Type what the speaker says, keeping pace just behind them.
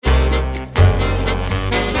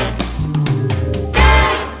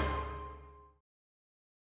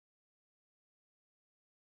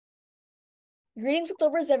Greetings with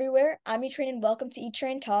lovers everywhere. I'm E-Train and welcome to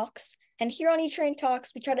E-Train Talks. And here on E-Train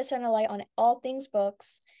Talks, we try to shine a light on all things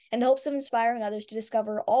books in the hopes of inspiring others to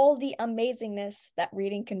discover all the amazingness that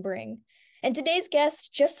reading can bring. And today's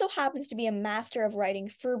guest just so happens to be a master of writing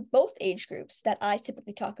for both age groups that I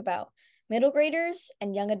typically talk about, middle graders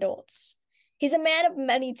and young adults. He's a man of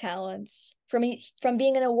many talents, from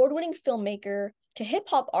being an award-winning filmmaker to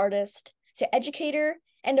hip-hop artist to educator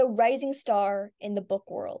and a rising star in the book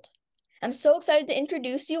world. I'm so excited to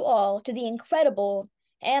introduce you all to the incredible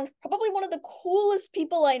and probably one of the coolest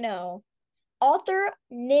people I know, author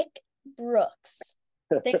Nick Brooks.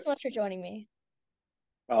 Thanks so much for joining me.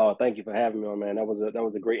 Oh, thank you for having me on, man. That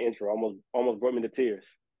was a great intro. Almost brought me to tears.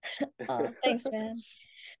 Thanks, man.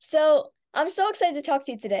 So I'm so excited to talk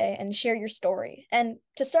to you today and share your story. And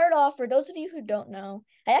to start off, for those of you who don't know,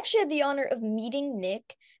 I actually had the honor of meeting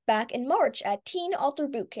Nick back in March at Teen Author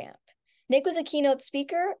Bootcamp. Nick was a keynote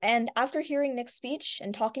speaker, and after hearing Nick's speech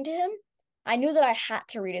and talking to him, I knew that I had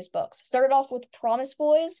to read his books. Started off with Promise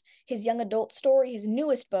Boys, his young adult story, his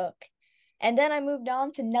newest book, and then I moved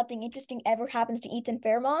on to Nothing Interesting Ever Happens to Ethan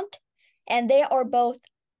Fairmont, and they are both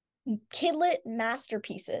kidlit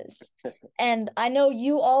masterpieces. And I know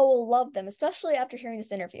you all will love them, especially after hearing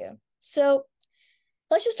this interview. So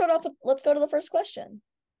let's just start off with let's go to the first question.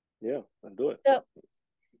 Yeah, let's do it.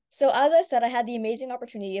 So as I said, I had the amazing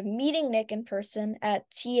opportunity of meeting Nick in person at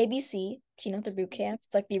TABC, Keynote the Boot Camp.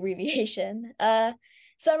 It's like the abbreviation.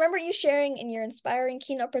 So I remember you sharing in your inspiring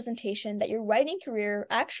keynote presentation that your writing career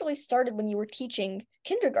actually started when you were teaching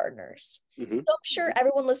kindergartners. hmm So I'm sure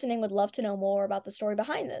everyone listening would love to know more about the story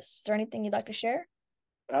behind this. Is there anything you'd like to share?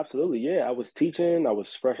 Absolutely. Yeah, I was teaching. I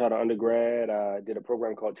was fresh out of undergrad. I did a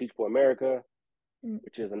program called Teach for America, Mm.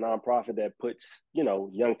 which is a nonprofit that puts,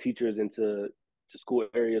 young teachers into school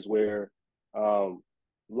areas where a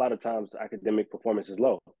lot of times academic performance is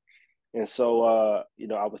low. And so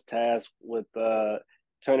I was tasked with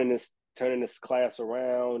turning this class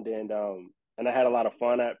around, and I had a lot of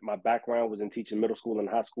fun. My background was in teaching middle school and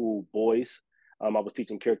high school boys. I was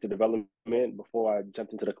teaching character development before I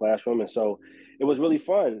jumped into the classroom, and so it was really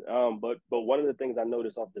fun. But one of the things I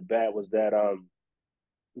noticed off the bat was that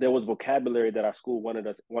there was vocabulary that our school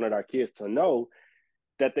wanted our kids to know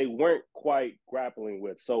that they weren't quite grappling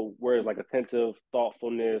with. So whereas like attentive,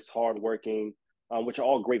 thoughtfulness, hardworking, which are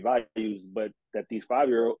all great values, but that these 5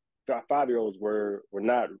 year olds were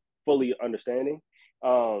not fully understanding.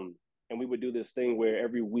 And we would do this thing where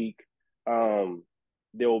every week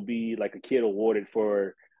there will be like a kid awarded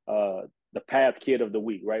for the path kid of the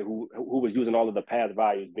week, right? Who was using all of the path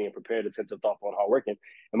values, being prepared, attentive, thoughtful, and hardworking.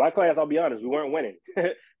 In my class, I'll be honest, we weren't winning.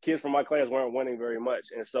 Kids from my class weren't winning very much,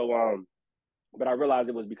 and so but I realized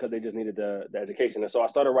it was because they just needed the education. And so I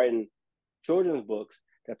started writing children's books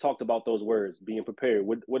that talked about those words, being prepared.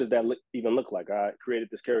 What does that even look like? I created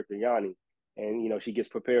this character, Yanni, and she gets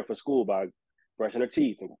prepared for school by brushing her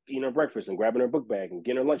teeth and eating her breakfast and grabbing her book bag and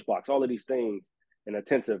getting her lunchbox, all of these things, and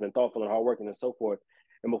attentive and thoughtful and hardworking and so forth.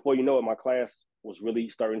 And before you know it, my class was really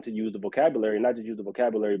starting to use the vocabulary, not just use the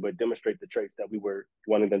vocabulary, but demonstrate the traits that we were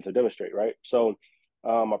wanting them to demonstrate, right? So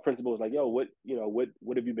my principal was like, "Yo, what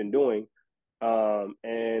have you been doing?"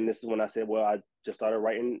 And this is when I said, well, I just started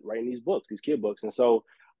writing these books, these kid books. And so,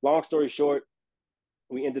 long story short,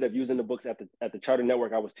 we ended up using the books at the charter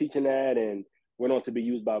network I was teaching at, and went on to be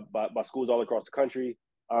used by schools all across the country.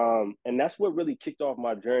 And that's what really kicked off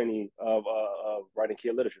my journey of writing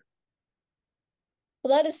kid literature.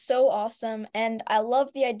 Well, that is so awesome. And I love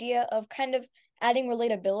the idea of kind of adding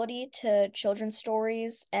relatability to children's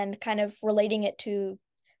stories and kind of relating it to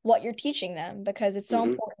what you're teaching them because it's so hmm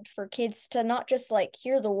important for kids to not just like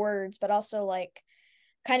hear the words, but also like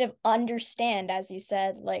kind of understand, as you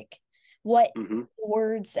said, like what hmm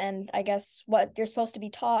words and I guess what you're supposed to be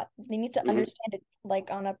taught. They need to hmm understand it like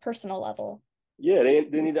on a personal level. Yeah, they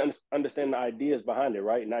need to understand the ideas behind it,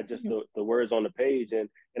 right? Not just Mhm. the words on the page. And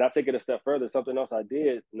I take it a step further. Something else I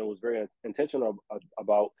did, was very intentional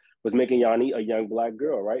about was making Yanni a young black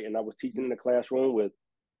girl, right? And I was teaching in the classroom with,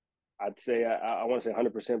 I'd say, I want to say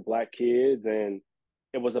 100% black kids, and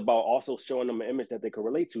it was about also showing them an image that they could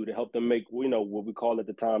relate to help them make, what we call at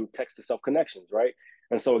the time text to self connections, right?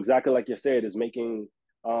 And so exactly like you said, is making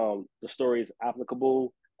the stories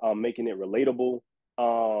applicable, making it relatable,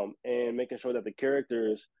 and making sure that the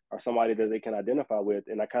characters are somebody that they can identify with.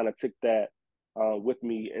 And I kind of took that with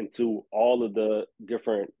me into all of the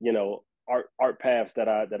different, art paths that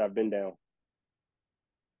I've been down.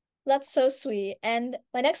 That's so sweet. And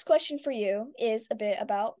my next question for you is a bit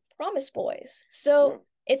about Promise Boys. Yeah. So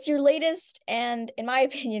it's your latest and, in my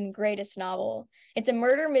opinion, greatest novel. It's a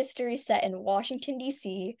murder mystery set in Washington,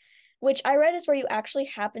 D.C., which I read is where you actually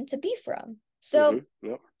happen to be from. So Mm-hmm.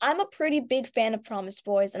 Yep. I'm a pretty big fan of Promise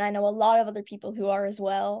Boys, and I know a lot of other people who are as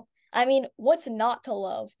well. I mean, what's not to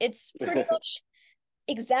love? It's pretty much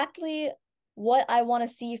exactly what I want to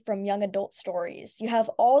see from young adult stories. You have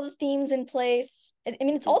all the themes in place. I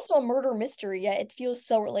mean, it's Mm-hmm. also a murder mystery, yet it feels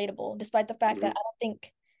so relatable, despite the fact that Mm-hmm. I don't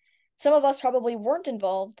think some of us probably weren't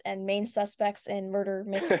involved and main suspects in murder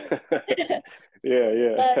mysteries.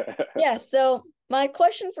 Yeah, But yeah. yeah, so my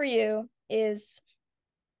question for you is,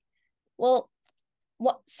 well,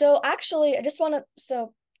 what, so actually, I just want to,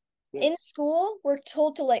 so Yeah. in school, we were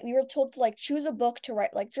told to like choose a book to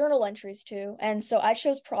write like journal entries to. And so I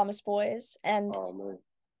chose Promise Boys. And Oh man.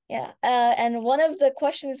 yeah, and one of the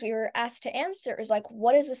questions we were asked to answer is like,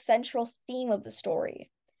 what is the central theme of the story?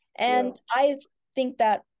 Yeah. And I think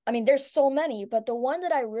that, I mean, there's so many, but the one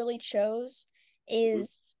that I really chose Mm-hmm.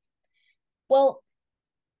 is, well,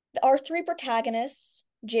 our three protagonists,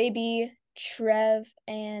 JB, Trev,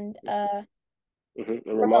 and Mm-hmm.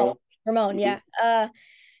 And Ramon. Ramon. Ramon, Mm-hmm. yeah.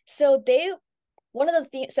 So they one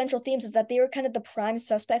of the central themes is that they were kind of the prime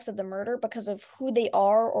suspects of the murder because of who they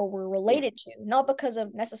are or were related to, not because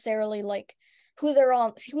of necessarily like who they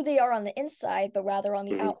are on the inside, but rather on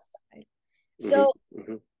the Mm-hmm. outside. Mm-hmm. So,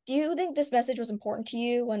 Mm-hmm. do you think this message was important to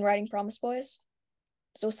you when writing Promise Boys?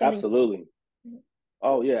 So something. Absolutely.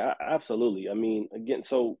 Oh yeah, absolutely. I mean, again,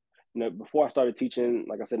 so before I started teaching,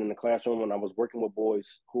 like I said, in the classroom, when I was working with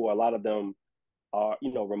boys, who a lot of them are,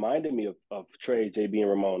 reminded me of Trey, JB, and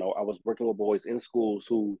Ramon. I was working with boys in schools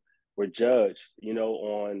who were judged,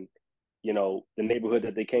 on, the neighborhood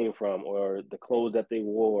that they came from, or the clothes that they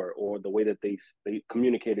wore, or the way that they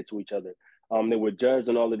communicated to each other. They were judged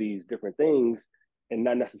on all of these different things, and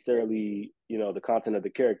not necessarily, the content of the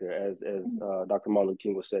character, as Dr. Martin Luther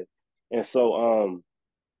King would say. And so,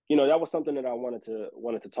 that was something that I wanted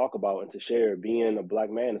to talk about and to share. Being a black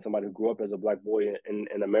man and somebody who grew up as a black boy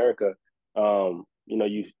in America,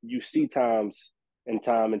 you see times and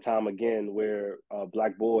time again where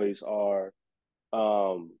black boys are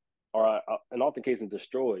in often cases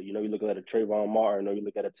destroyed. You look at a Trayvon Martin, or you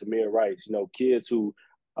look at a Tamir Rice. Kids who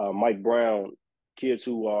Mike Brown, kids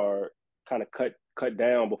who are kind of cut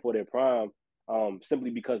down before their prime,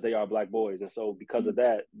 simply because they are black boys, and so because of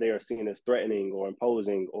that, they are seen as threatening or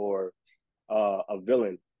imposing or a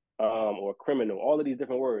villain, or a criminal. All of these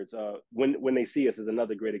different words. When they see us is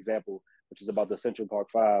another great example, which is about the Central Park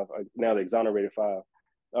Five, now the exonerated five.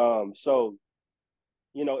 So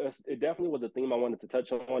it definitely was a theme I wanted to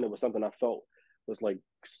touch on. It was something I felt was like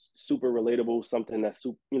super relatable, something that's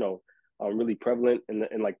really prevalent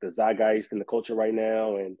in like the zeitgeist in the culture right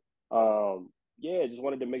now, and yeah, just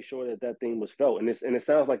wanted to make sure that theme was felt, and it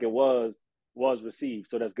sounds like it was received,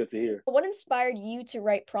 so that's good to hear. What inspired you to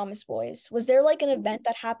write Promise Boys? Was there like an event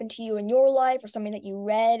that happened to you in your life or something that you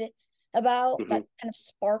read about Mm-hmm. that kind of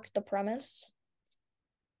sparked the premise?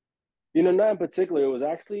 Not in particular. It was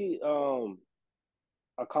actually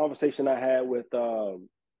a conversation I had with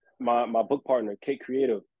my book partner, Kate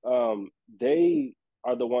Creative. They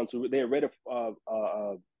are the ones who they had read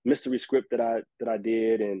a mystery script that I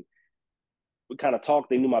did, and we kind of talked.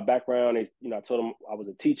 They knew my background. I told them I was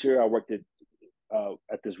a teacher. I worked at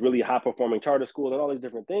this really high performing charter school and all these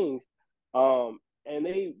different things. And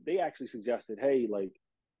they actually suggested, hey, like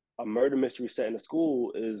a murder mystery set in a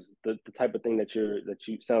school is the type of thing that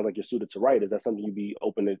you sound like you're suited to write. Is that something you'd be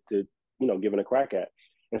open to giving a crack at?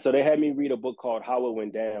 And so they had me read a book called How It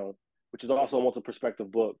Went Down, which is also a multi-perspective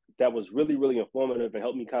book that was really, really informative and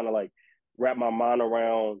helped me kind of like wrap my mind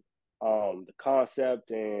around the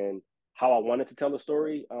concept and how I wanted to tell the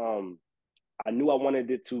story. I knew I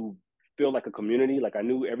wanted it to feel like a community. Like I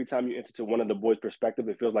knew every time you enter to one of the boys' perspective,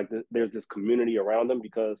 it feels like there's this community around them,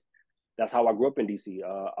 because that's how I grew up in DC.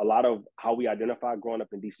 A lot of how we identify growing up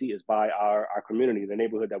in DC is by our community, the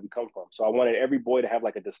neighborhood that we come from. So I wanted every boy to have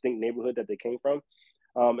like a distinct neighborhood that they came from.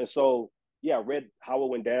 And so, yeah, I read How It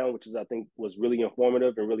Went Down, which is, I think, was really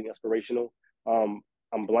informative and really inspirational. I'm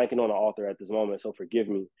blanking on the author at this moment, so forgive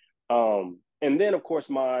me. And then, of course,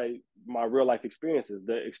 my real life experiences,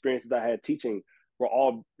 the experiences I had teaching, were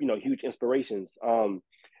all huge inspirations.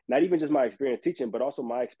 Not even just my experience teaching, but also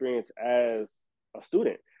my experience as a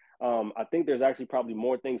student. I think there's actually probably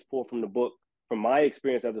more things pulled from the book from my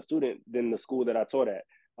experience as a student than the school that I taught at.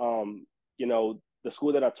 The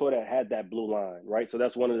school that I taught at had that blue line, right? So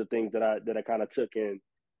that's one of the things that I kind of took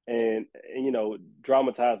and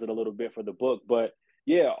dramatized it a little bit for the book. But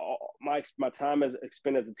yeah, my time as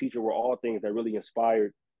spent as a teacher were all things that really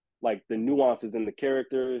inspired, like the nuances in the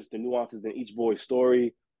characters, the nuances in each boy's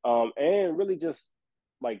story, and really just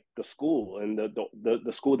like the school and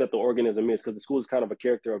the school that the organism is, because the school is kind of a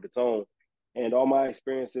character of its own. And all my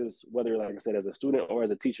experiences, whether, like I said, as a student or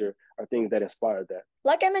as a teacher, are things that inspired that.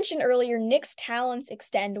 Like I mentioned earlier, Nick's talents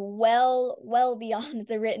extend well beyond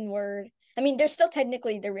the written word. I mean, there's still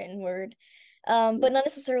technically the written word, but not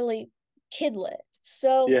necessarily kidlit.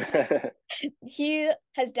 So Yeah. he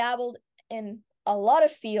has dabbled in a lot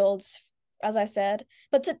of fields, as I said.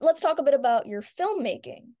 But let's talk a bit about your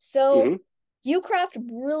filmmaking. So hmm you craft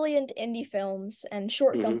brilliant indie films and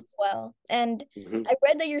short films hmm as well. And hmm I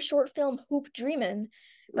read that your short film Hoop Dreamin'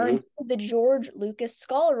 earned hmm you the George Lucas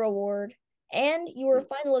Scholar Award, and you were a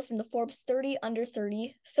finalist in the Forbes 30 Under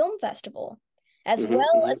 30 Film Festival, as hmm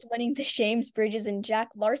well hmm as winning the James Bridges and Jack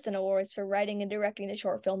Larson Awards for writing and directing the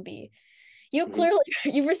short film B. You hmm clearly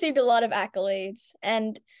you've received a lot of accolades,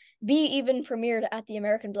 and B even premiered at the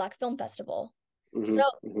American Black Film Festival. So,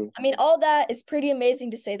 hmm hmm I mean, all that is pretty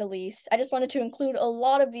amazing to say the least. I just wanted to include a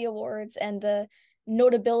lot of the awards and the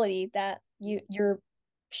notability that your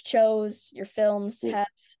shows, your films Yeah. have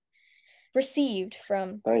received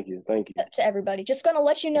from Thank you. Thank you. to everybody. Just gonna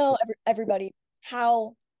let you know, everybody,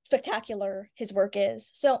 how spectacular his work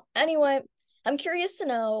is. So, anyway, I'm curious to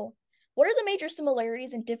know what are the major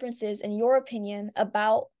similarities and differences, in your opinion,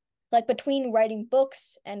 about like between writing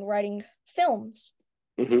books and writing films,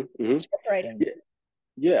 Hmm script writing? Yeah.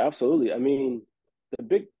 Yeah, absolutely. I mean, the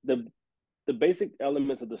big the basic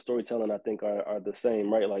elements of the storytelling I think are the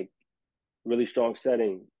same, right? Like really strong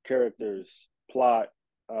setting, characters, plot,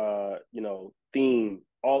 theme.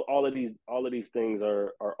 All of these things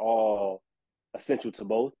are all essential to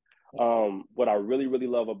both. What I really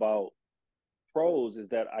love about prose is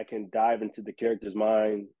that I can dive into the character's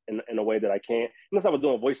mind in a way that I can't unless I was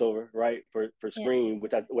doing voiceover, right, for Yeah, screen,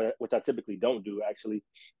 which I typically don't do actually.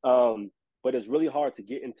 Um, but it's really hard to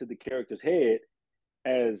get into the character's head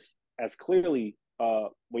as clearly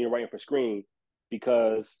when you're writing for screen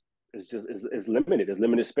because it's limited. It's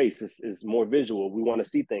limited space. It's more visual. We want to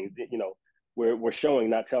see things. We're showing,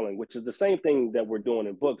 not telling, which is the same thing that we're doing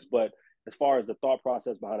in books. But as far as the thought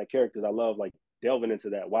process behind the characters, I love like delving into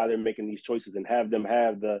that, why they're making these choices, and have them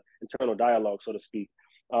have the internal dialogue, so to speak.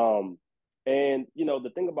 Um, and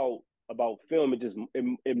the thing about film,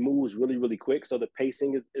 it moves really quick, so the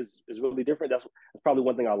pacing is really different. That's probably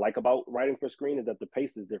one thing I like about writing for screen, is that the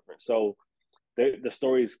pace is different. So the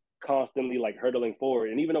story is constantly like hurtling forward.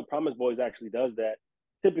 And even though Promise Boys actually does that,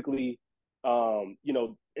 typically,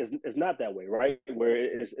 it's not that way, right? Where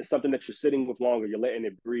it's something that you're sitting with longer, you're letting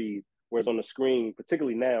it breathe. Whereas on the screen,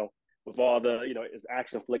 particularly now, with all the, it's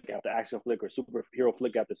action flick after action flick or superhero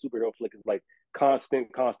flick after superhero flick, is like constant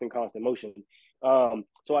motion.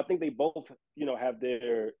 So I think they both, have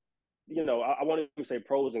their, I want to say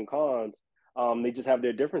pros and cons. They just have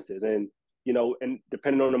their differences. And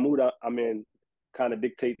depending on the mood I'm in, kind of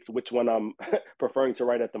dictates which one I'm preferring to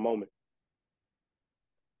write at the moment.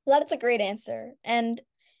 well, that's a great answer. And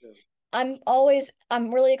Yeah,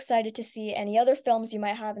 I'm really excited to see any other films you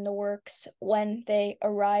might have in the works when they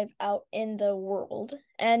arrive out in the world.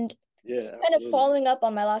 And yeah, kind of absolutely. following up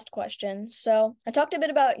on my last question. So we talked a bit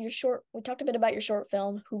about your short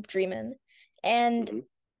film, Hoop Dreamin'. And hmm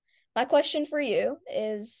my question for you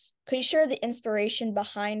is, could you share the inspiration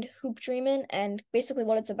behind Hoop Dreamin' and basically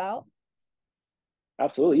what it's about?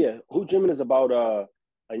 Absolutely, yeah. Who Dreaming is about a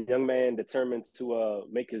young man determined to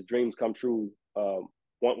make his dreams come true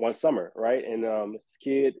one summer, right? And this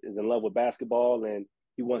kid is in love with basketball and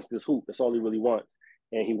he wants this hoop. That's all he really wants.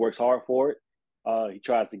 And he works hard for it. He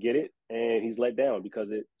tries to get it and he's let down because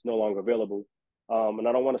it's no longer available. And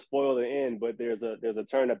I don't want to spoil the end, but there's a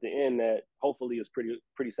turn at the end that hopefully is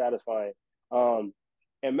pretty satisfying. Um,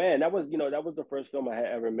 and man, that was the first film I had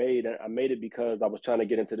ever made, and I made it because I was trying to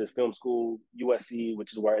get into this film school, USC,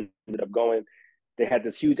 which is where I ended up going. They had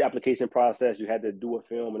this huge application process. You had to do a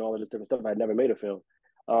film and all of this different stuff. I had never made a film,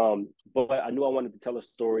 but I knew I wanted to tell a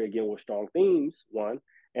story again with strong themes. One,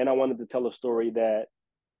 and I wanted to tell a story that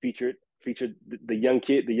featured the young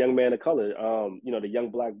kid, the young man of color, the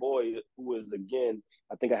young black boy who was, again,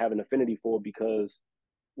 I think I have an affinity for because,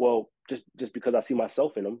 well, just because I see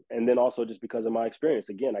myself in them, and then also just because of my experience.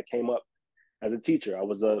 Again, I came up as a teacher. I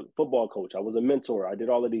was a football coach. I was a mentor. I did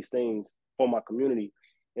all of these things for my community,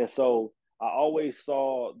 and so I always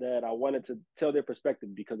saw that I wanted to tell their perspective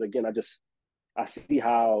because, again, I see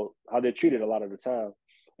how they're treated a lot of the time,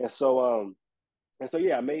 and so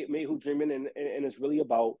yeah, I made Who Dreaming, and it's really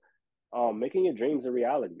about making your dreams a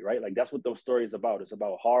reality, right? Like that's what those stories about. It's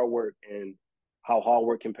about hard work and how hard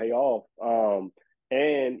work can pay off.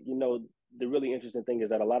 And the really interesting thing is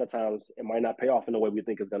that a lot of times it might not pay off in the way we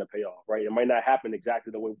think it's going to pay off, right? It might not happen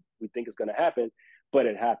exactly the way we think it's going to happen, but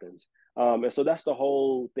it happens. And so that's the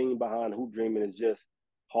whole thing behind Hoop Dreaming, is just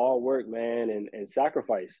hard work, man, and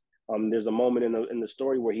sacrifice. There's a moment in the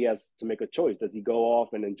story where he has to make a choice. Does he go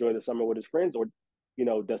off and enjoy the summer with his friends, or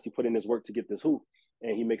does he put in his work to get this hoop?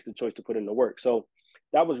 And he makes the choice to put in the work. So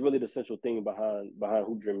that was really the central thing behind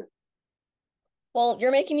Hoop Dreaming. Well,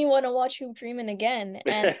 you're making me want to watch Hoop Dreamin' again,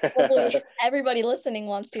 and probably everybody listening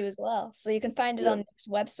wants to as well. So you can find it Yeah, on this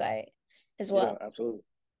website as yeah, well. absolutely,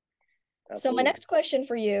 So my absolutely. next question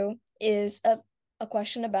for you is a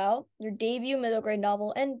question about your debut middle grade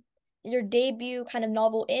novel and your debut kind of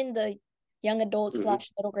novel in the young adult Hmm.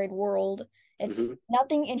 slash middle grade world. It's Hmm.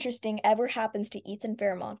 Nothing Interesting Ever Happens to Ethan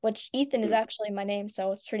Fairmont, which Ethan is Hmm. actually my name,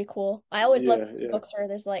 so it's pretty cool. I always love Yeah, yeah, books where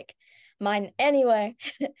there's like mine. Anyway,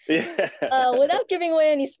 yeah, without giving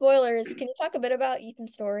away any spoilers, can you talk a bit about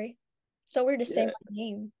Ethan's story? So weird to say yeah, my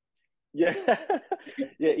name. yeah,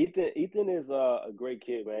 yeah. Ethan is a great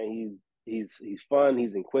kid, man. He's fun.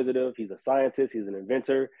 He's inquisitive. He's a scientist. He's an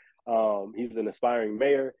inventor. He's an aspiring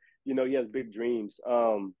mayor. He has big dreams.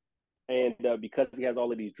 And because he has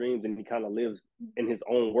all of these dreams and he kind of lives in his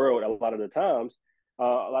own world a lot of the time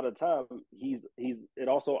he's it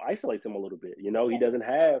also isolates him a little bit. He Yeah. doesn't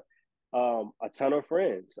have a ton of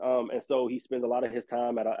friends, and so he spends a lot of his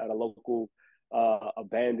time at a local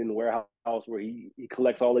abandoned warehouse where he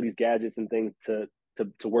collects all of these gadgets and things to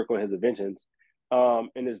work on his inventions. And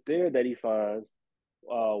it's there that he finds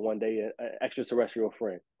one day an extraterrestrial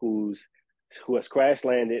friend who has crash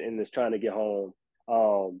landed and is trying to get home.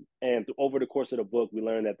 And over the course of the book, we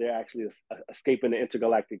learn that they're actually escaping the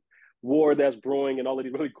intergalactic war that's brewing and all of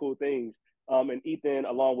these really cool things. And Ethan,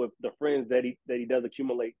 along with the friends that he does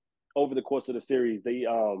accumulate over the course of the series, they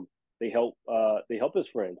help his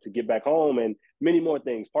friend to get back home and many more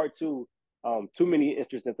things. Part two, too many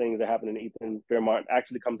interesting things that happen in Ethan Fairmont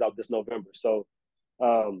actually comes out this November. So,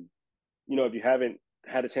 um, if you haven't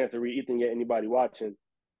had a chance to read Ethan yet, anybody watching,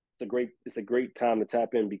 it's a great time to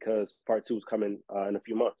tap in because part two is coming in a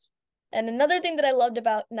few months. And another thing that I loved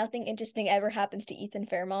about Nothing Interesting Ever Happens to Ethan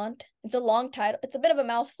Fairmont, it's a long title. It's a bit of a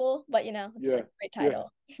mouthful, but it's a Yeah, great yeah,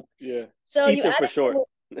 title. yeah. So you Ethan for added some, short.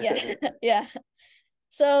 yeah, yeah.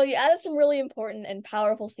 So you added some really important and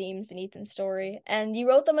powerful themes in Ethan's story, and you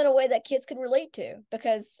wrote them in a way that kids could relate to,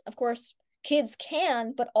 because of course kids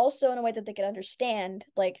can, but also in a way that they can understand,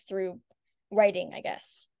 like through writing, I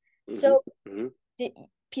guess. Hmm. So Hmm. the,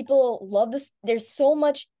 people love this. There's so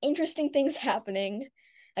much interesting things happening.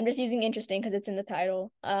 I'm just using interesting because it's in the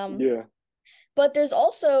title. Yeah. But there's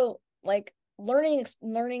also like learning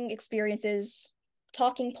experiences,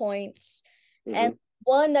 talking points, and Hmm.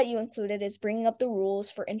 one that you included is bringing up the rules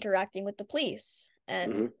for interacting with the police.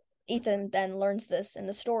 And Hmm. Ethan then learns this in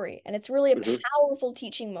the story, and it's really a Hmm. powerful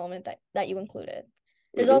teaching moment that you included.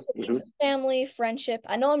 There's Hmm. also Hmm. themes of family, friendship.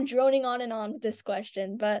 I know I'm droning on and on with this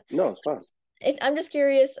question, but No, it's fine. I'm just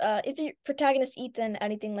curious, is your protagonist Ethan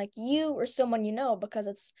anything like you or someone you know? Because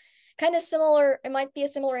it's kind of similar. It might be a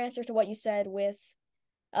similar answer to what you said with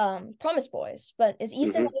Promise Boys, but is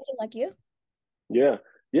Ethan Hmm. anything like you? Yeah,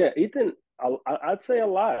 yeah. Ethan, I'd say a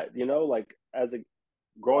lot. Like as a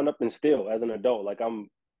growing up and still as an adult, like I'm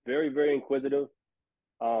very, very inquisitive.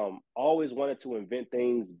 Always wanted to invent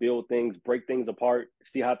things, build things, break things apart,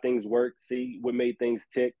 see how things work, see what made things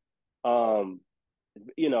tick. Um,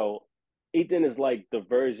 you know, Ethan is like the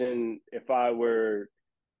version if I were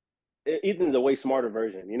Ethan's a way smarter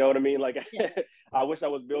version. You know what I mean? Like Yeah. I wish I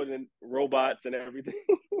was building robots and everything.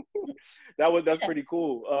 That's Yeah. pretty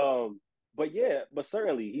cool. But yeah, but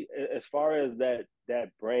certainly as far as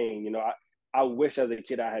that brain, I wish as a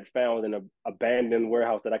kid I had found an abandoned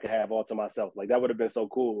warehouse that I could have all to myself. Like that would have been so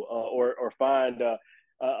cool. Or find a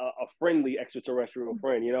friendly extraterrestrial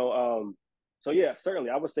friend. So yeah,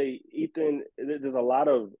 certainly I would say Ethan. There's a lot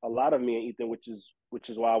of me and Ethan, which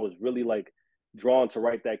is why I was really like drawn to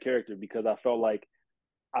write that character because I feel like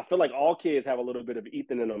all kids have a little bit of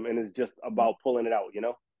Ethan in them, and it's just about pulling it out.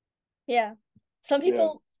 Yeah. Some Yeah,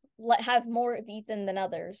 people have more of Ethan than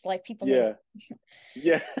others, like people named.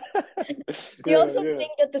 yeah, yeah, Do you yeah, also yeah.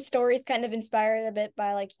 think that the story is kind of inspired a bit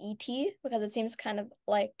by like E.T. because it seems kind of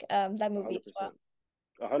like that A movie hundred as well?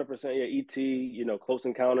 percent, 100%. Yeah, ET. Close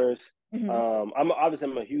Encounters. Hmm. I'm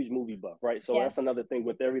a huge movie buff, right? So Yeah. that's another thing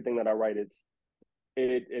with everything that I write.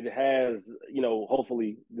 It has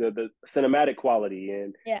hopefully the cinematic quality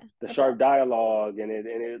and Yeah. the It sharp does. dialogue and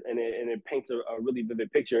it paints a really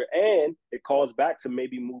vivid picture and it calls back to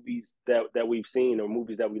maybe movies that we've seen or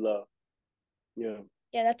movies that we love. Yeah,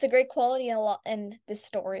 Yeah, that's a great quality in a lot in this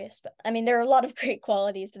story. I mean, there are a lot of great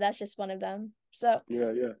qualities, but that's just one of them. So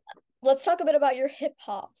yeah, yeah, let's talk a bit about your hip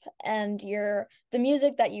hop and the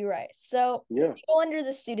music that you write. So yeah, you go under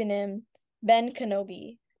the pseudonym Ben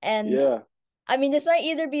Kenobi, and yeah. I mean, this might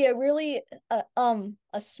either be a really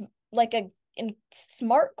like a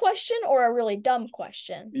smart question or a really dumb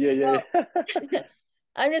question. Yeah, So yeah,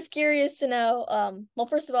 I'm just curious to know. Well,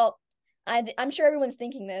 first of all, I'm sure everyone's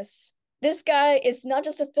thinking this. This guy is not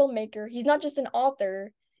just a filmmaker. He's not just an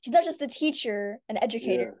author. He's not just a teacher, an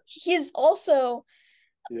educator. yeah, He's also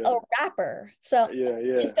a yeah, rapper. So yeah,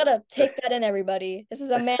 you yeah, just gotta take that in, everybody. This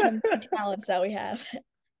is a man of many talents that we have.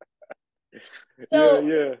 yeah, So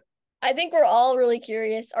yeah, I think we're all really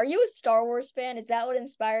curious. Are you a Star Wars fan? Is that what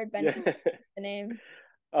inspired Ben yeah. to the name?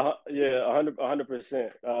 Yeah,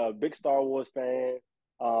 100%. Big Star Wars fan.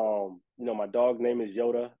 My dog name is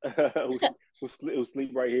Yoda, who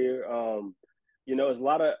sleep right here. It's a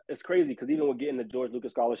lot of it's crazy because even with getting the George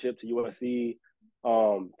Lucas scholarship to USC,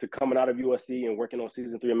 to coming out of USC and working on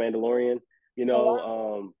season 3 of Mandalorian, you Oh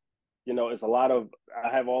know, wow. it's a lot of I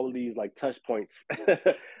have all of these like touch points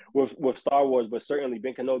with Star Wars, but certainly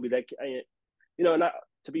Ben Kenobi. And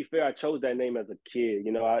to be fair, I chose that name as a kid.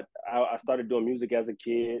 I started doing music as a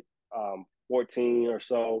kid, 14 or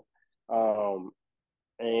so, and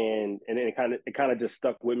then it kind of just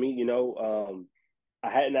stuck with me. I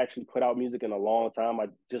hadn't actually put out music in a long time. I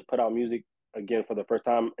just put out music again for the first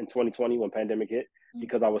time in 2020 when pandemic hit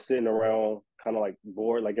because I was sitting around kind of like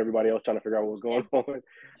bored, like everybody else, trying to figure out what was Yeah. going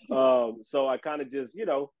on. So I kind of just,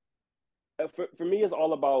 for me, it's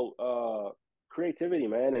all about creativity,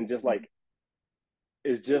 man, and just like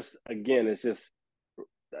it's just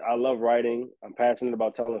I love writing. I'm passionate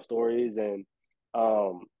about telling stories,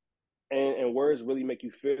 um and words really make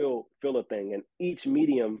you feel a thing. And each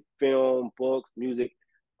medium, film, books, music,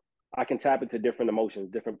 I can tap into different emotions,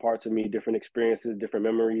 different parts of me, different experiences, different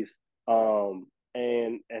memories, and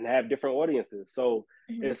have different audiences. So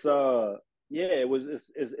Mhm. it's yeah,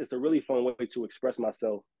 it's a really fun way to express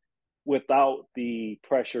myself without the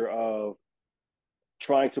pressure of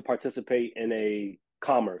trying to participate in a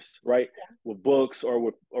commerce, right? Yeah. With books or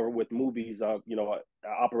with movies, I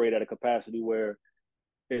operate at a capacity where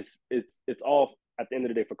it's all at the end of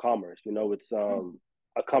the day for commerce. It's Mhm.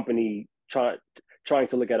 a company trying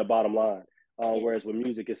to look at a bottom line. Yeah. Whereas with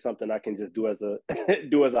music, it's something I can just do as a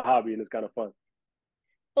do as a hobby, and it's kind of fun.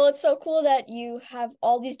 Well, it's so cool that you have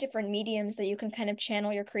all these different mediums that you can kind of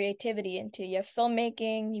channel your creativity into. You have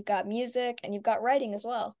filmmaking, you've got music, and you've got writing as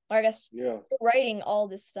well. Or I guess Yeah, you're writing all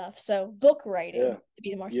this stuff. So book writing, yeah, to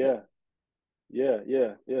be more specific. yeah, yeah,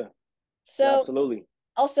 yeah, yeah. No, So absolutely.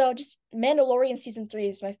 also, just Mandalorian season 3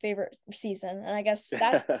 is my favorite season, and I guess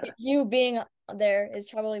that you being there is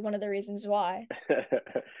probably one of the reasons why.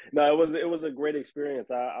 No, it was a great experience.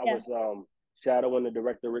 I Yeah. was shadowing the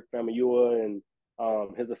director Rick Famuyiwa and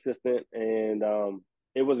his assistant, and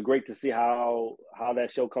it was great to see how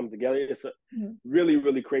that show comes together. It's a Mhm. really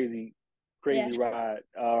really Yeah. crazy ride,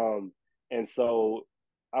 and so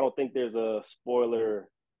I don't think there's a spoiler.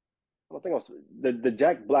 I don't think I was the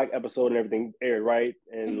Jack Black episode and everything aired, right,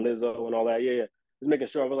 and Mhm. Lizzo and all that. Yeah, yeah. Just making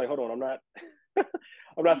sure. I was like, hold on, I'm not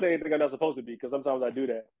I'm not saying anything I'm not supposed to be because sometimes I do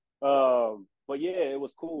that. But yeah, it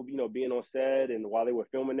was cool, being on set and while they were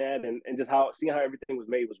filming that and just seeing how everything was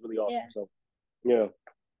made was really awesome. Yeah. So yeah,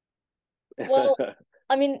 Well,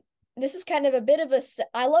 I mean, this is kind of a bit of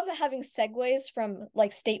I love having segues from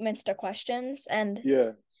like statements to questions. And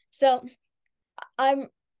yeah, so I'm,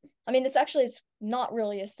 I mean, it's not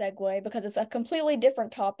really a segue because it's a completely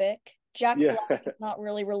different topic. Jack yeah, Black is not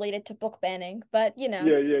really related to book banning, but yeah,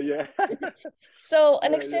 yeah, yeah, So, an yeah,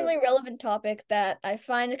 yeah, extremely relevant topic that I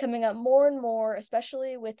find coming up more and more,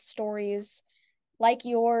 especially with stories like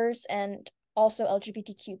yours and also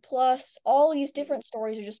LGBTQ plus, all these Mhm. different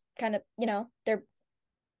stories are just kind of,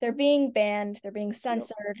 they're being banned, they're being Yep,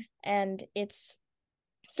 censored, and it's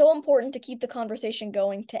so important to keep the conversation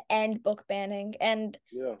going to end book banning and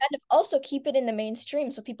yeah, kind of also keep it in the mainstream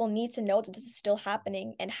so people need to know that this is still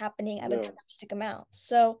happening and happening at a yeah, drastic amount.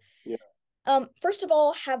 So, yeah, first of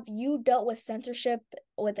all, have you dealt with censorship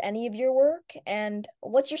with any of your work? And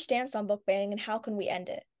what's your stance on book banning and how can we end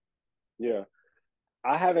it? yeah.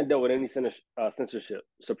 I haven't dealt with any censorship,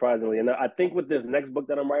 surprisingly, and I think with this next book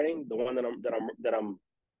that I'm writing, the one that I'm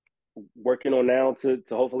working on now to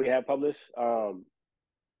hopefully have published.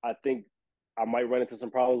 I think I might run into some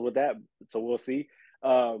problems with that, so we'll see.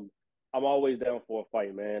 Um, I'm always down for a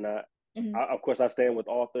fight, man. Mhm. of course I stand with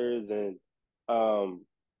authors, and um,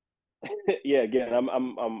 yeah, again,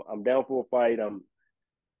 I'm down for a fight. I'm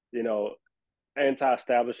you know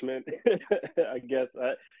anti-establishment, I guess.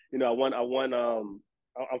 I'm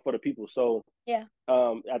for the people, so Yeah.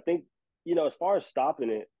 I think as far as stopping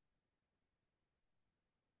it,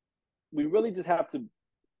 we really just have to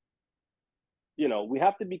we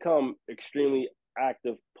have to become extremely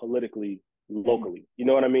active politically Mhm. locally. You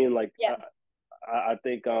know what I mean? Like Yeah. I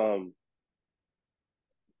think you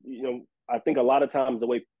know I think a lot of times the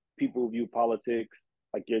way people view politics,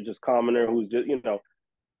 like you're just commoner who's just,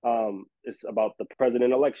 it's about the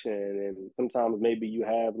president election, and sometimes maybe you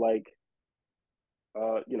have like,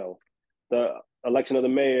 the election of the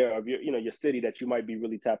mayor of your city that you might be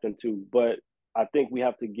really tapped into. But I think we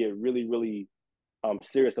have to get really, really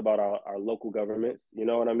serious about our local governments. You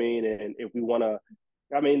know what I mean? And if we want to,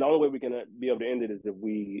 I mean, the only way we can be able to end it is if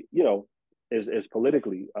we, is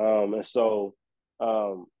politically. And so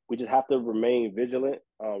we just have to remain vigilant.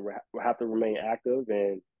 We have to remain active,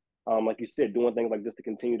 and like you said, doing things like this to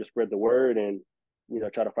continue to spread the word and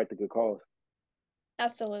try to fight the good cause.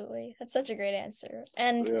 Absolutely. That's such a great answer.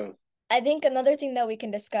 And Yeah. I think another thing that we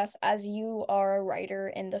can discuss, as you are a writer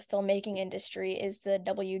in the filmmaking industry, is the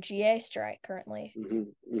WGA strike currently. Hmm.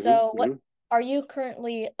 Hmm. So, what Hmm. are you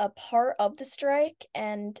currently a part of the strike,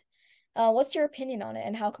 and what's your opinion on it,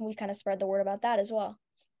 and how can we kind of spread the word about that as well?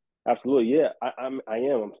 Absolutely, yeah. I am.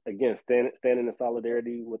 I'm again standing in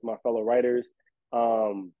solidarity with my fellow writers,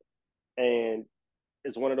 um, and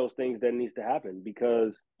it's one of those things that needs to happen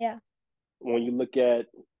because Yeah. when you look at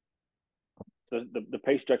the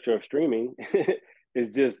pay structure of streaming, is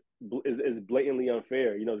just is blatantly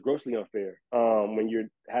unfair. It's grossly unfair. When you're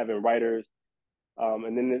having writers,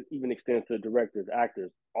 and then it even extends to directors,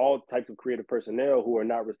 actors, all types of creative personnel who are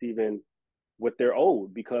not receiving what they're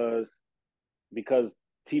owed because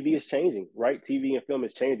TV is changing, right? TV and film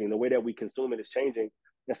is changing. The way that we consume it is changing.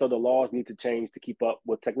 And so the laws need to change to keep up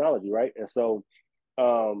with technology, right? And so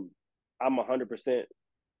I'm 100%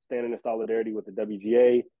 standing in solidarity with the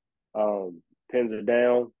WGA. Pens are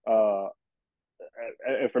down.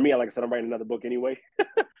 And for me, like I said, I'm writing another book anyway.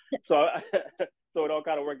 so so it all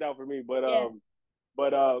kind of worked out for me. But Yeah.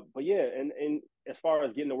 but yeah, and as far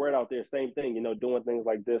as getting the word out there, same thing. Doing things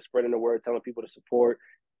like this, spreading the word, telling people to support,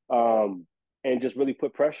 um, and just really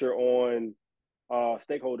put pressure on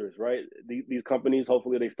stakeholders. Right, these companies,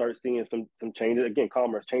 hopefully, they start seeing some changes. Again,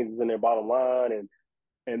 commerce changes in their bottom line,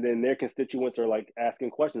 and then their constituents are like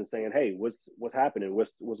asking questions, saying, "Hey, what's happening?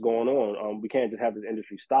 What's going on? We can't just have this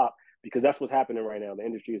industry stop because that's what's happening right now. The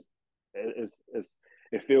industry is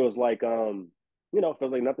it feels like it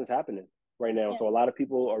feels like nothing's happening right now. Yeah. So a lot of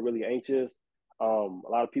people are really anxious. A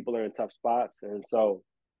lot of people are in tough spots, and so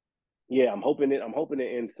yeah, I'm hoping it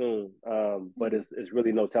ends soon. But Mhm. it's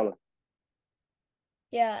really no telling.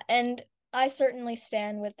 Yeah, and I certainly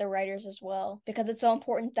stand with the writers as well because it's so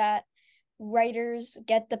important that writers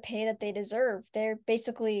get the pay that they deserve. They're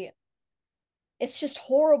basically, it's just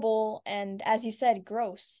horrible and, as you said,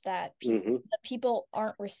 gross that Hmm. the people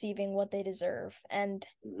aren't receiving what they deserve. And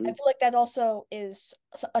I Hmm. feel like that also is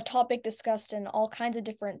a topic discussed in all kinds of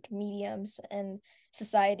different mediums and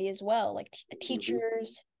society as well, like Hmm.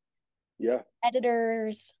 teachers, Yeah.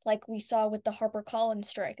 editors, like we saw with the HarperCollins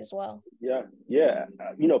strike as well. Yeah. Yeah.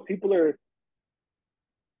 People are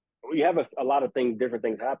we have a lot of different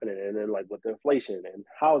things happening, and then like with inflation and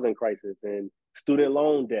housing crisis and student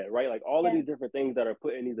loan debt, right? Like all of Yeah. these different things that are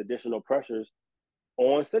putting these additional pressures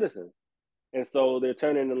on citizens, and so they're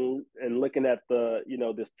turning and looking at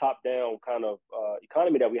this top down kind of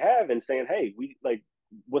economy that we have and saying, hey, we like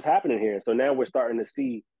what's happening here. So now we're starting to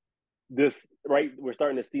see this, right? We're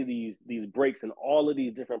starting to see these breaks in all of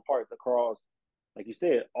these different parts across, like you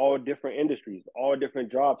said, all different industries, all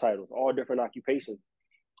different job titles, all different occupations,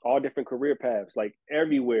 all different career paths. Like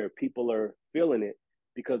everywhere, people are feeling it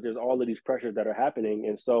because there's all of these pressures that are happening,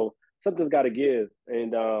 and so something's got to give.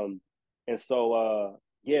 And so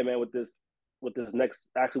yeah, man, with this next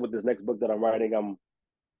book that I'm writing, I'm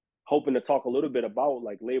hoping to talk a little bit about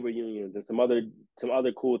like labor unions and some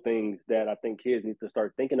other cool things that I think kids need to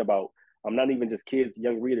start thinking about. Not even just kids,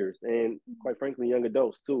 young readers, and quite frankly, young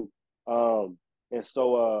adults too. Um, and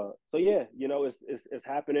so yeah, it's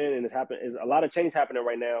happening, and it's happening. There's a lot of change happening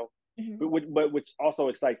right now, Mhm. but which also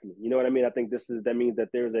excites me. You know what I mean? I think that means that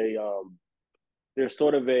there's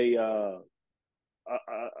sort of a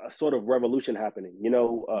sort of revolution happening,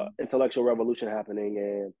 intellectual revolution happening,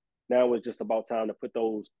 and now it's just about time to put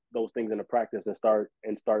those things into practice and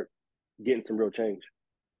start getting some real change.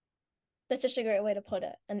 That's such a great way to put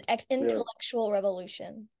it. An Yeah, intellectual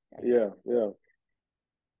revolution. yeah, yeah.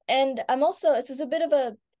 And I'm also, this is a bit of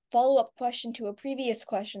a follow-up question to a previous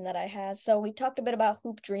question that I had. So we talked a bit about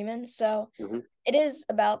hoop dreaming. So Hmm. it is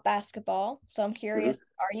about basketball. So I'm Hmm. curious,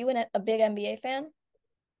 are you a big NBA fan?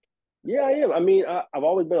 Yeah, I am. I mean, I've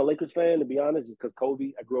always been a Lakers fan, to be honest, just because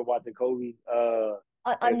Kobe. I grew up watching Kobe, I'm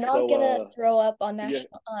and not so gonna throw up on yeah.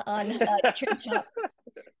 national on Trend Talks.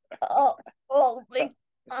 Oh, oh, like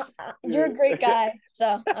you're a great Yeah. guy,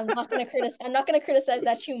 so I'm not gonna criticize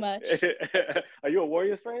that too much. Are you a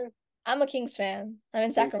Warriors fan? I'm a Kings fan. I'm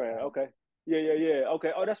in Kings fan. Sacramento. Okay. Yeah.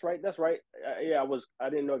 Okay. Oh, that's right. That's right. Yeah, I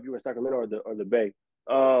didn't know if you were in Sacramento or the Bay.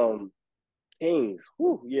 Um, Kings.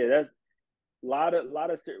 Whew, yeah, that's a lot of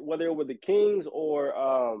whether it was the Kings or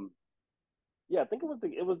yeah, I think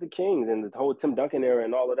it was the Kings and the whole Tim Duncan era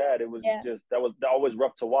and all of that. It was Yeah, just that was always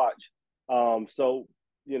rough to watch. So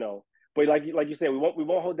you know, but like you said, we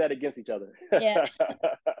won't hold that against each other. yeah,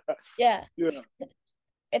 yeah. Yeah.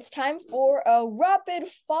 It's time for a rapid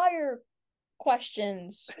fire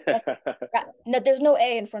questions. No, there's no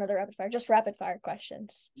A in front of the rapid fire, just rapid fire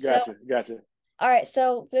questions. So, Gotcha. all right.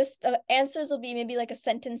 So this answers will be maybe like a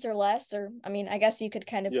sentence or less, or I mean, I guess you could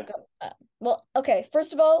kind of Yeah, go. Well, okay.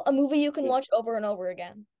 First of all, a movie you can yeah. watch over and over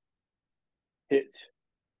again. Hitch.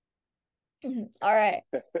 All right.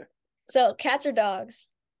 So cats or dogs?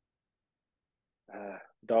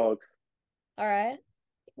 Dogs. All right.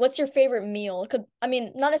 What's your favorite meal? It could, I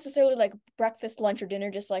mean, not necessarily like breakfast, lunch, or dinner,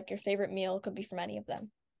 just like your favorite meal. It could be from any of them.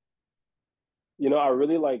 I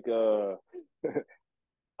really like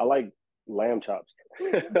I like lamb chops.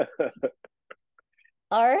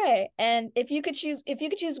 All right. And if you could choose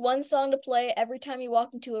one song to play every time you walk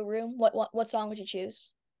into a room, what song would you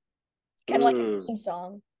choose? Kind of like a Mm, theme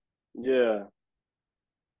song. yeah.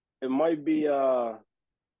 It might be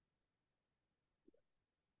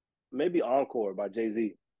maybe Encore by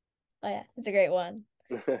Jay-Z. Oh yeah, it's a great one.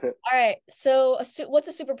 All right. So, what's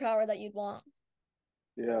a superpower that you'd want?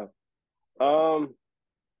 Yeah. Um,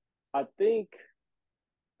 I think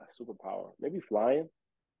a superpower, maybe flying.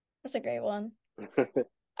 That's a great one. All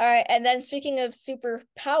right. And then speaking of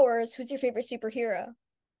superpowers, who's your favorite superhero?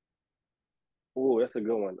 Oh, that's a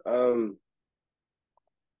good one. I'm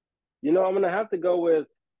gonna have to go with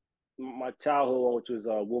my childhood one, which was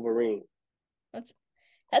Wolverine. That's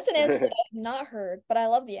that's an answer that Yeah, I've not heard, but I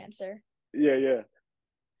love the answer. yeah.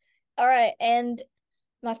 All right. And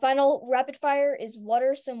my final rapid fire is what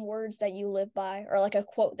are some words that you live by, or like a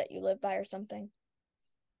quote that you live by, or something?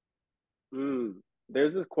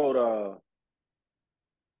 There's this quote,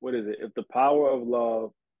 what is it? If the power of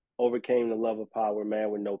love overcame the love of power,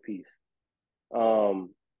 man would know peace.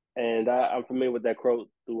 Um, and I'm familiar with that quote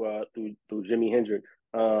through Jimi Hendrix.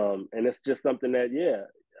 And it's just something that, yeah,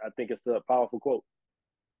 I think it's a powerful quote.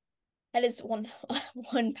 That is one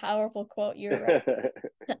one powerful quote. You're right.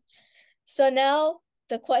 So now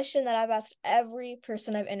the question that I've asked every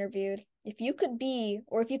person I've interviewed, if you could be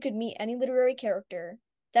or if you could meet any literary character,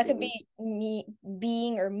 that could Hmm. be me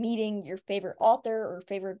being or meeting your favorite author or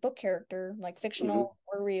favorite book character, like Hmm. fictional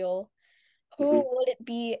or real, who Hmm. would it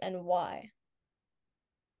be and why?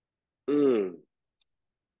 Mm,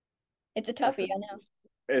 It's a that's toughie, I know.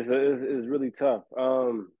 it's really tough.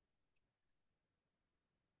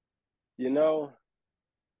 You know,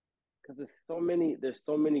 because there's so many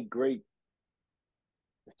great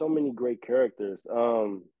characters.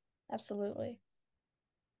 Absolutely.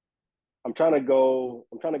 I'm trying to go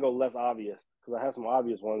less obvious because I have some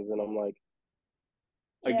obvious ones, and I'm like,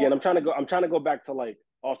 Yeah. again, I'm trying to go back to like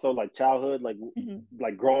also like childhood, Mhm.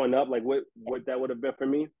 like growing up, like what that would have been for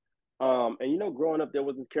me. And growing up, there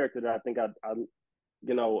was this character that I think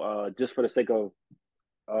just for the sake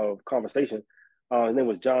of conversation, his name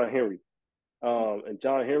was John Henry. And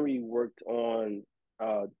John Henry worked on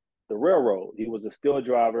uh the railroad. He was a steel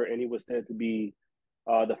driver, and he was said to be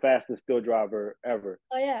the fastest steel driver ever.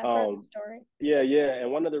 Oh yeah, I've heard the Um, story. yeah.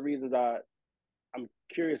 And one of the reasons I'm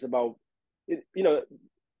curious about it,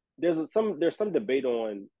 there's some debate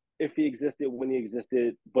on if he existed, when he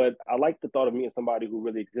existed, but I like the thought of meeting somebody who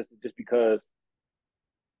really existed, just because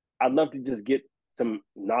I'd love to just get some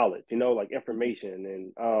knowledge, like Mhm. information,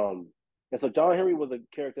 and so John Henry was a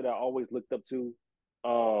character that I always looked up to,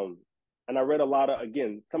 and I read a lot of,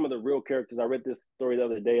 again, some of the real characters. I read this story the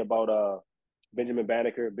other day about Benjamin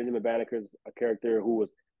Banneker. Benjamin Banneker is a character who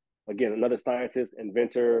was, again, another scientist,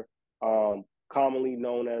 inventor, commonly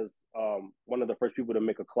known as one of the first people to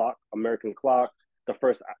make a clock, American clock, the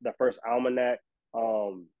first almanac,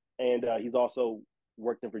 and he's also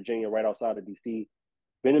worked in Virginia, right outside of DC.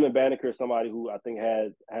 Benjamin Banneker is somebody who I think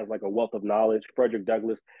has like a wealth of knowledge. Frederick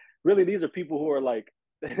Douglass. Really, these are people who are like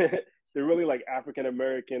they're really like African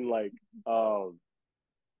American, like um,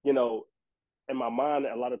 you know, in my mind,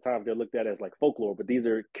 a lot of times they're looked at as like folklore, but these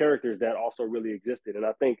are characters that also really existed. And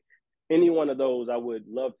I think any one of those I would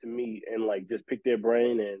love to meet and like just pick their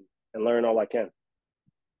brain and learn all I can.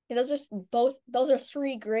 Yeah, those are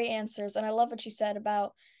three great answers, and I love what you said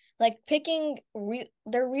about like picking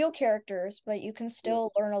they're real characters, but you can Yeah.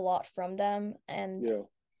 still learn a lot from them. And Yeah.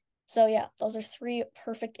 so yeah, those are three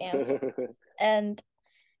perfect answers. And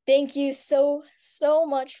thank you so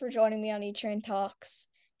much for joining me on E Train Talks.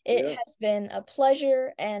 It Yeah. has been a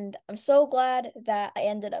pleasure, and I'm so glad that I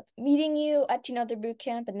ended up meeting you at another boot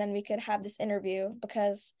camp, and then we could have this interview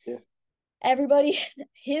because Yeah. everybody,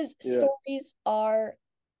 his Yeah. stories are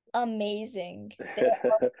amazing. They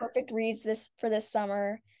are perfect reads this for this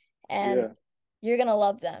summer, and Yeah. you're gonna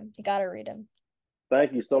love them. You gotta read them.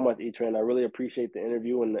 Thank you so much, E-Train. I really appreciate the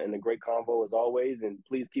interview and the great convo as always. And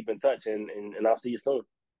please keep in touch, and I'll see you soon.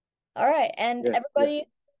 All right, and Yeah. Yeah. everybody,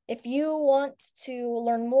 if you want to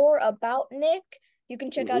learn more about Nick, you can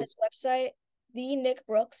check out Mm-hmm. his website,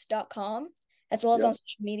 thenickbrooks.com, as well as on Yep.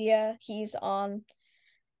 social media. He's on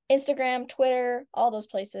Instagram, Twitter, all those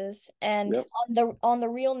places. And Yep. on the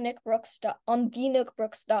real Nick Brooks on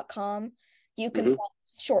thenickbrooks.com, you can Mm-hmm. find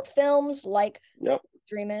short films like Yep.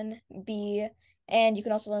 Dreamin' Bee, and you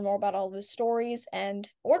can also learn more about all of his stories and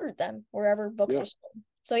order them wherever books Yeah. are sold.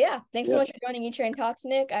 So yeah, thanks so Yeah. much for joining E Train Talks,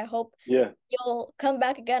 Nick. I hope Yeah. you'll come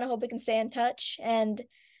back again. I hope we can stay in touch, and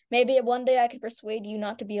maybe one day I could persuade you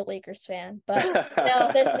not to be a Lakers fan. But no,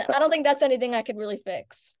 I don't think that's anything I could really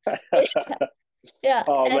fix. Yeah,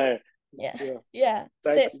 Oh and man. yeah, Yeah. yeah.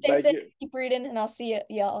 Thank Stay thank safe, you. keep reading, and I'll see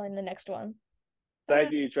y'all in the next one. Thank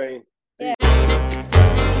Bye. you, E-Train.